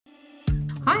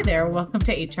Hi there, welcome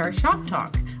to HR Shop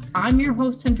Talk. I'm your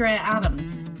host, Andrea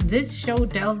Adams. This show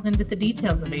delves into the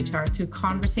details of HR through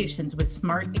conversations with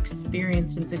smart,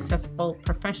 experienced, and successful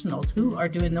professionals who are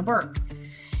doing the work.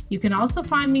 You can also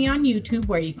find me on YouTube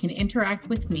where you can interact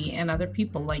with me and other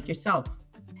people like yourself.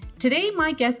 Today,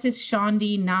 my guest is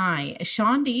Shaundi Nye.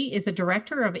 Shaundi is a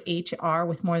director of HR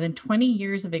with more than 20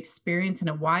 years of experience in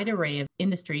a wide array of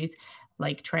industries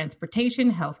like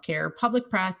transportation, healthcare, public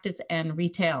practice, and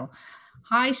retail.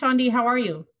 Hi, Shaundi, how are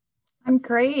you? I'm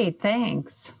great,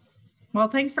 thanks. Well,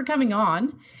 thanks for coming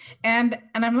on. And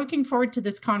I'm looking forward to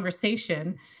this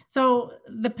conversation. So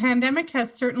the pandemic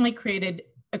has certainly created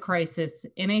a crisis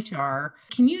in HR.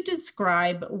 Can you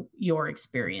describe your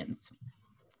experience?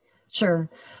 Sure.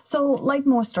 So, like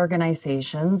most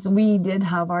organizations, we did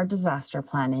have our disaster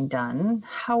planning done.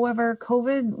 However,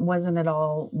 COVID wasn't at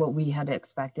all what we had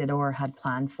expected or had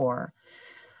planned for.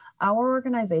 Our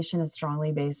organization is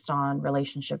strongly based on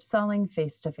relationship selling,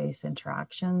 face-to-face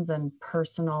interactions, and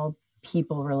personal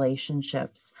people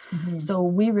relationships. So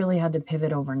we really had to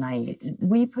pivot overnight.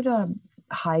 We put a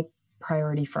high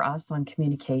priority for us on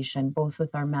communication, both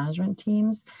with our management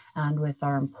teams and with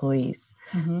our employees.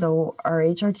 So our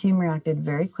HR team reacted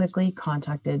very quickly,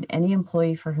 contacted any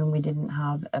employee for whom we didn't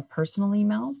have a personal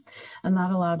email, and that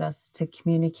allowed us to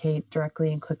communicate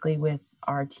directly and quickly with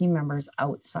our team members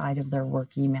outside of their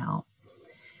work email.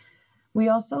 We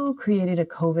also created a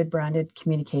COVID branded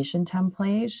communication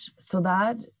template so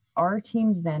that our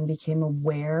teams then became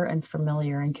aware and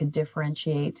familiar and could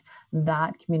differentiate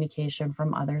that communication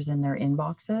from others in their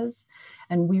inboxes.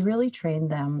 And we really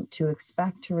trained them to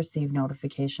expect to receive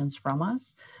notifications from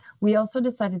us. We also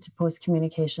decided to post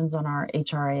communications on our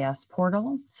HRIS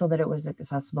portal so that it was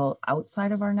accessible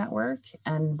outside of our network,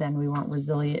 and then we weren't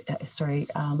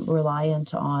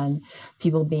reliant on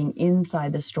people being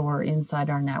inside the store, inside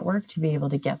our network to be able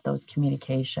to get those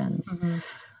communications.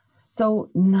 So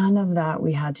none of that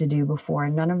we had to do before,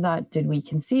 and none of that did we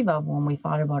conceive of when we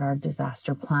thought about our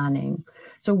disaster planning.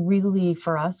 So really,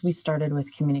 for us, we started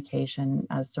with communication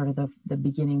as sort of the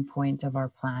beginning point of our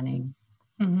planning.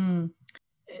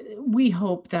 We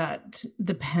hope that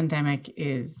the pandemic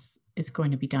is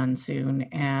going to be done soon,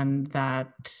 and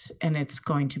it's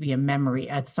going to be a memory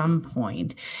at some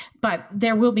point, but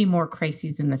there will be more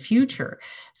crises in the future.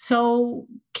 So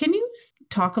can you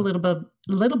talk a little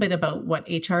bit about what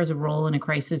HR's role in a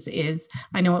crisis is?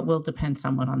 I know it will depend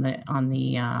somewhat on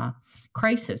the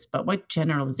crisis, but what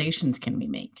generalizations can we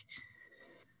make?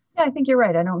 Yeah, I think you're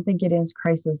right. I don't think it is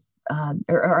crisis,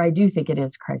 or I do think it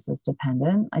is crisis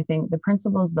dependent. I think the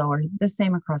principles, though, are the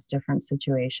same across different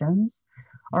situations.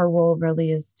 Our role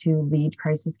really is to lead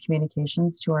crisis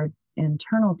communications to our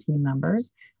internal team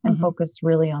members and focus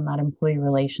really on that employee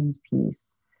relations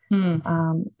piece.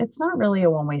 It's not really a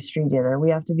one-way street either. We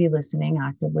have to be listening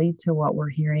actively to what we're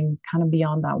hearing kind of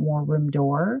beyond that war room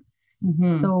door.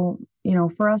 So,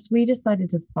 for us, we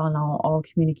decided to funnel all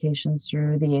communications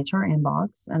through the HR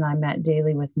inbox, and I met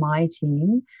daily with my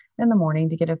team in the morning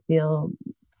to get a feel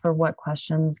for what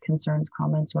questions, concerns,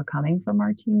 comments were coming from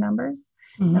our team members.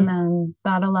 And then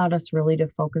that allowed us really to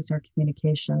focus our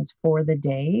communications for the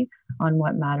day on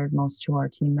what mattered most to our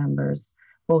team members,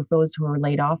 both those who were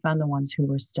laid off and the ones who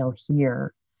were still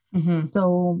here.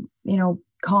 So,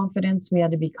 confidence, we had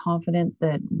to be confident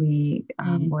that we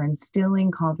were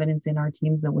instilling confidence in our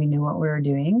teams that we knew what we were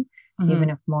doing, even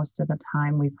if most of the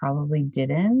time we probably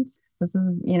didn't. This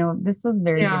is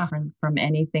very different from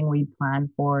anything we planned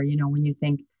for. When you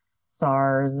think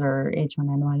SARS or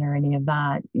H1N1 or any of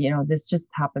that, this just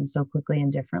happened so quickly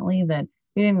and differently that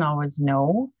we didn't always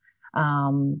know.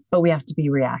 But we have to be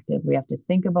reactive. We have to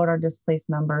think about our displaced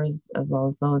members as well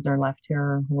as those that are left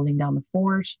here holding down the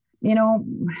fort.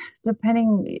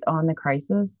 Depending on the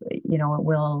crisis, it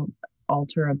will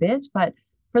alter a bit, but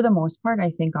for the most part, I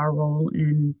think our role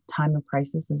in time of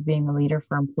crisis is being a leader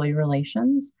for employee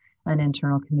relations and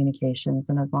internal communications.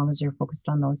 And as long as you're focused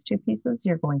on those two pieces,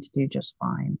 you're going to do just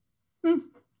fine.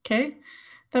 Okay.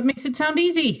 That makes it sound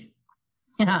easy.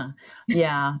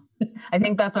 Yeah. I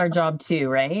think that's our job too,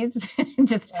 right?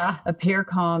 Just appear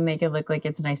calm, make it look like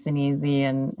it's nice and easy,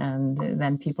 and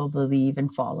then people believe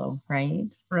and follow, right?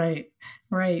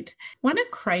 Right. When a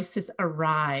crisis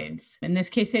arrives, in this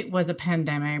case, it was a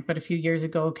pandemic, but a few years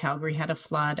ago, Calgary had a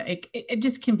flood. It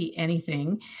just can be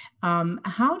anything.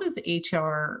 How does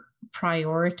HR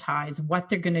prioritize what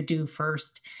they're going to do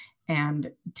first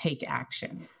and take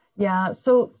action? Yeah.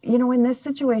 So, in this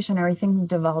situation, everything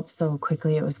developed so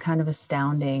quickly. It was kind of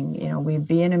astounding. We'd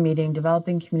be in a meeting,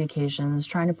 developing communications,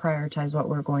 trying to prioritize what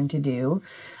we're going to do.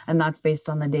 And that's based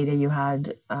on the data you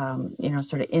had,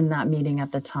 sort of in that meeting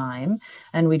at the time.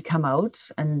 And we'd come out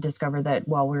and discover that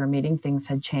while we were meeting, things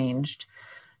had changed.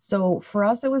 So for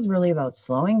us, it was really about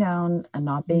slowing down and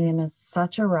not being in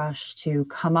such a rush to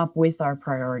come up with our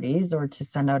priorities or to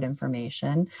send out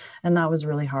information. And that was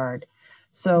really hard.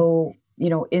 So,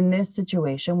 in this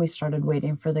situation, we started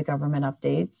waiting for the government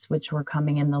updates, which were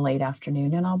coming in the late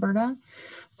afternoon in Alberta.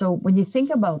 So when you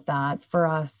think about that, for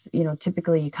us,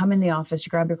 typically you come in the office, you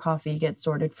grab your coffee, you get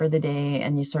sorted for the day,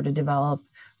 and you sort of develop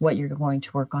what you're going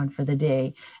to work on for the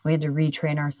day. We had to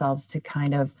retrain ourselves to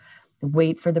kind of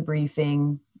wait for the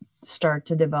briefing, start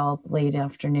to develop late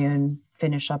afternoon,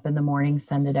 finish up in the morning,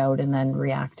 send it out, and then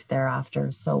react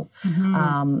thereafter. So,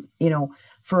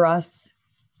 for us,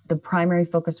 the primary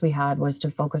focus we had was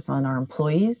to focus on our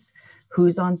employees,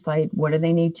 who's on site, what do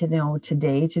they need to know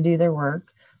today to do their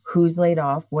work, who's laid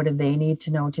off, what do they need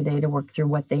to know today to work through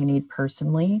what they need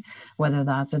personally, whether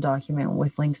that's a document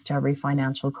with links to every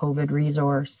financial COVID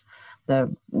resource,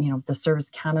 the Service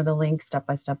Canada link,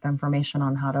 step-by-step information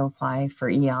on how to apply for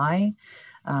EI.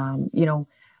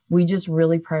 We just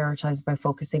really prioritized by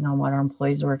focusing on what our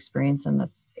employees were experiencing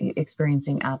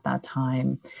at that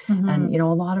time. And a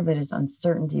lot of it is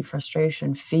uncertainty,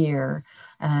 frustration, fear,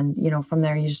 and from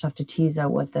there you just have to tease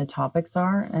out what the topics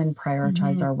are and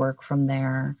prioritize our work from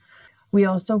there. We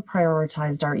also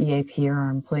prioritized our EAP, or our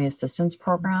employee assistance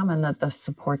program, and that the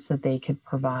supports that they could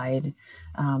provide,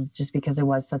 just because it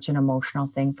was such an emotional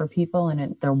thing for people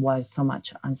and there was so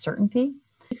much uncertainty.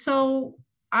 So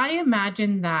I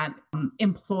imagine that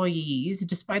employees,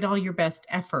 despite all your best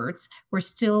efforts, were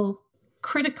still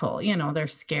critical. They're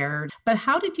scared. But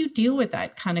how did you deal with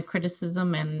that kind of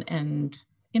criticism and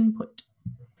input?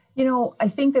 I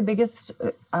think the biggest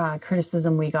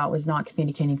criticism we got was not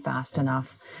communicating fast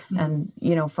enough. And,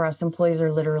 for us, employees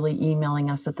are literally emailing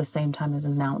us at the same time as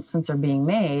announcements are being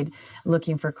made,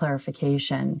 looking for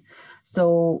clarification.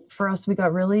 So for us, we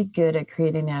got really good at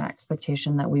creating an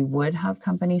expectation that we would have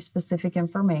company-specific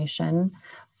information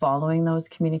following those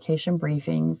communication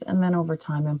briefings. And then over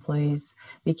time, employees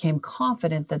became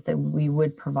confident that we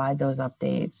would provide those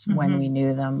updates when we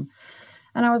knew them.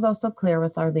 And I was also clear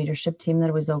with our leadership team that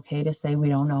it was okay to say we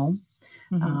don't know.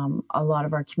 A lot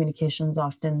of our communications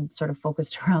often sort of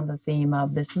focused around the theme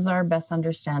of this is our best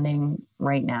understanding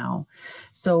right now.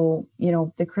 So,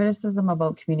 the criticism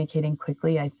about communicating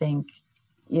quickly, I think,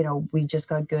 we just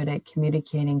got good at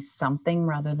communicating something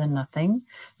rather than nothing,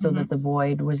 so that the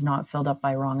void was not filled up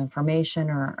by wrong information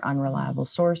or unreliable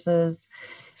sources.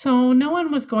 So no one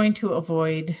was going to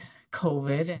avoid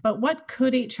COVID, but what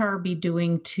could HR be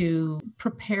doing to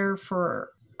prepare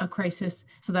for a crisis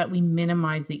so that we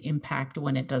minimize the impact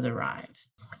when it does arrive?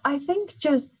 I think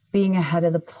just being ahead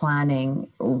of the planning,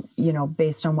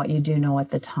 based on what you do know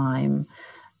at the time.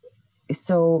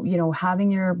 So,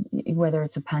 having whether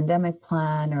it's a pandemic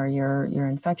plan or your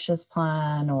infectious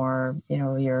plan or,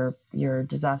 your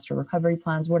disaster recovery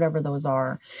plans, whatever those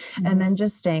are, and then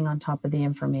just staying on top of the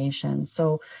information.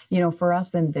 So, for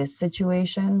us in this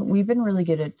situation, we've been really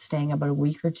good at staying about a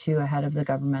week or two ahead of the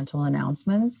governmental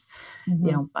announcements.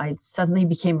 I suddenly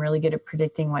became really good at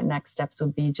predicting what next steps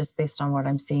would be just based on what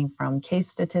I'm seeing from case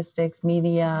statistics,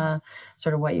 media,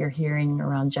 sort of what you're hearing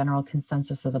around general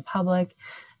consensus of the public.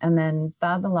 And then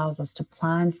that allows us to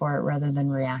plan for it rather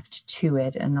than react to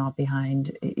it and not be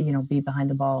behind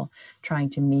the ball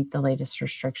trying to meet the latest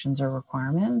restrictions or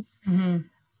requirements. And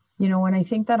I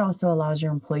think that also allows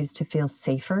your employees to feel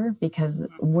safer because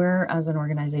we're, as an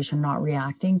organization, not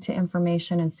reacting to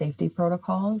information and safety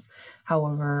protocols.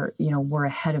 However, we're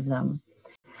ahead of them.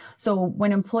 So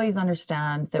when employees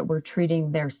understand that we're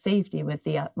treating their safety with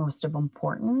the utmost of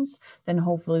importance, then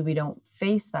hopefully we don't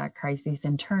face that crisis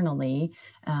internally,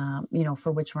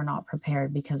 for which we're not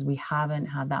prepared because we haven't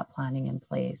had that planning in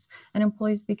place. And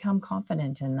employees become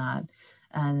confident in that.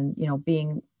 And,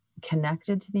 being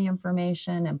connected to the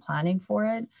information and planning for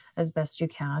it as best you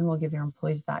can will give your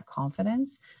employees that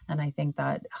confidence. And I think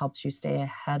that helps you stay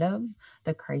ahead of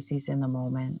the crises in the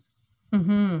moment.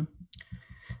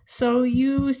 So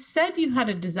you said you had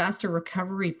a disaster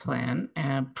recovery plan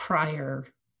prior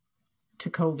to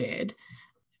COVID.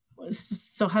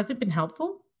 So has it been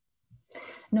helpful?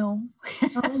 No.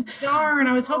 Oh, darn.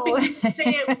 I was hoping you'd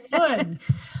say it would.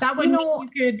 That would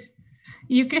mean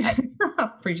you could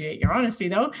appreciate your honesty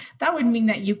though. That would mean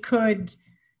that you could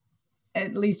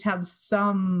at least have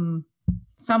something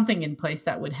in place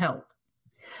that would help.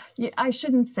 Yeah, I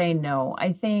shouldn't say no.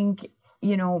 I think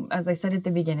As I said at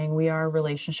the beginning, we are a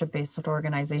relationship-based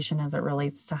organization as it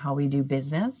relates to how we do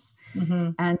business.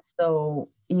 Mm-hmm. And so,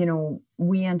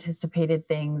 we anticipated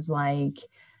things like,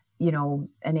 an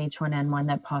H1N1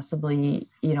 that possibly,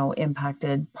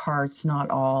 impacted parts, not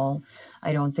all.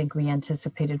 I don't think we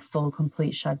anticipated full,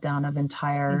 complete shutdown of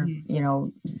entire,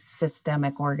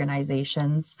 systemic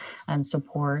organizations and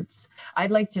supports.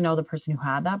 I'd like to know the person who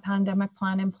had that pandemic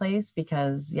plan in place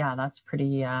because, yeah, that's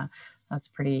pretty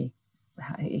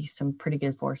some pretty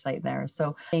good foresight there.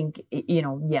 So I think,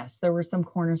 yes, there were some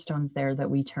cornerstones there that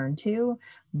we turned to,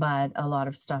 but a lot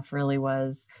of stuff really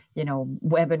was,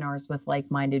 webinars with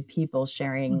like-minded people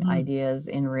sharing Mm-hmm. ideas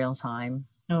in real time.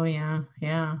 Oh yeah,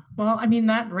 yeah. Well, I mean,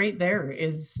 that right there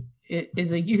is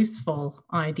a useful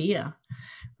idea,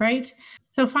 right?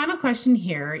 So, final question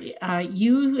here.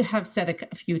 You have said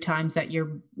a few times that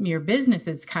your business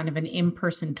is kind of an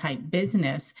in-person type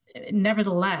business.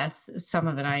 Nevertheless, some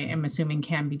of it, I am assuming,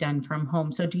 can be done from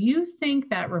home. So, do you think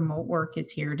that remote work is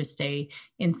here to stay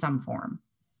in some form?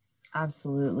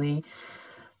 Absolutely.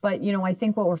 But, I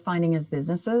think what we're finding as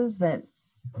businesses that,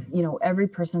 every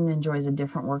person enjoys a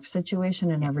different work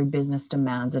situation and every business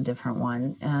demands a different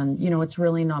one. And, it's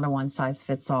really not a one size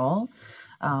fits all.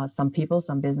 Some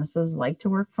businesses like to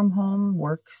work from home,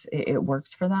 it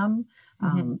works for them.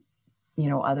 Mm-hmm.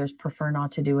 Others prefer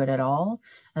not to do it at all.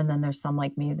 And then there's some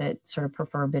like me that sort of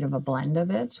prefer a bit of a blend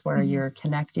of it where Mm-hmm. you're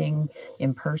connecting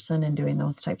in person and doing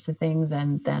those types of things.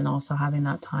 And then also having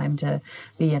that time to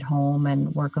be at home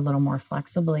and work a little more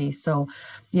flexibly. So,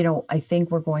 I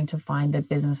think we're going to find that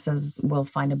businesses will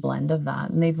find a blend of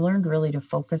that. And they've learned really to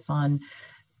focus on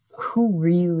who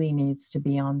really needs to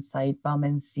be on site, bum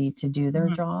and seat to do their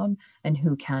Mm-hmm. job and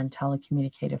who can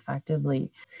telecommunicate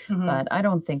effectively. Mm-hmm. But I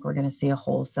don't think we're going to see a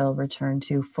wholesale return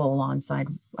to full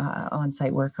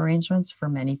on-site work arrangements for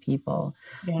many people.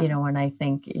 Yeah. And I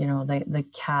think, the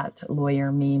cat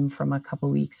lawyer meme from a couple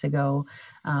weeks ago,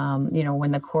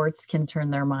 when the courts can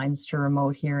turn their minds to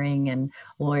remote hearing and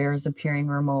lawyers appearing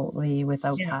remotely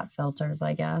without cat filters,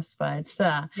 I guess. But,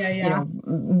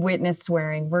 witness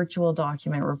swearing, virtual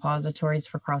document repositories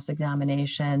for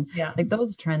cross-examination, like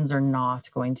those trends are not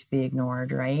going to be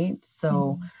ignored, right?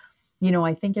 So,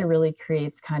 I think it really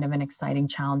creates kind of an exciting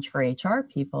challenge for HR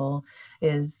people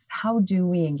is how do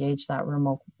we engage that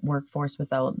remote workforce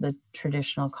without the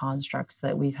traditional constructs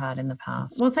that we've had in the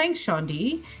past? Well, thanks,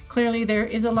 Shaundy. Clearly, there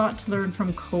is a lot to learn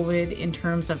from COVID in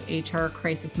terms of HR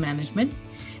crisis management.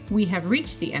 We have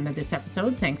reached the end of this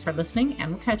episode. Thanks for listening,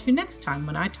 and we'll catch you next time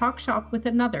when I talk shop with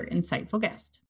another insightful guest.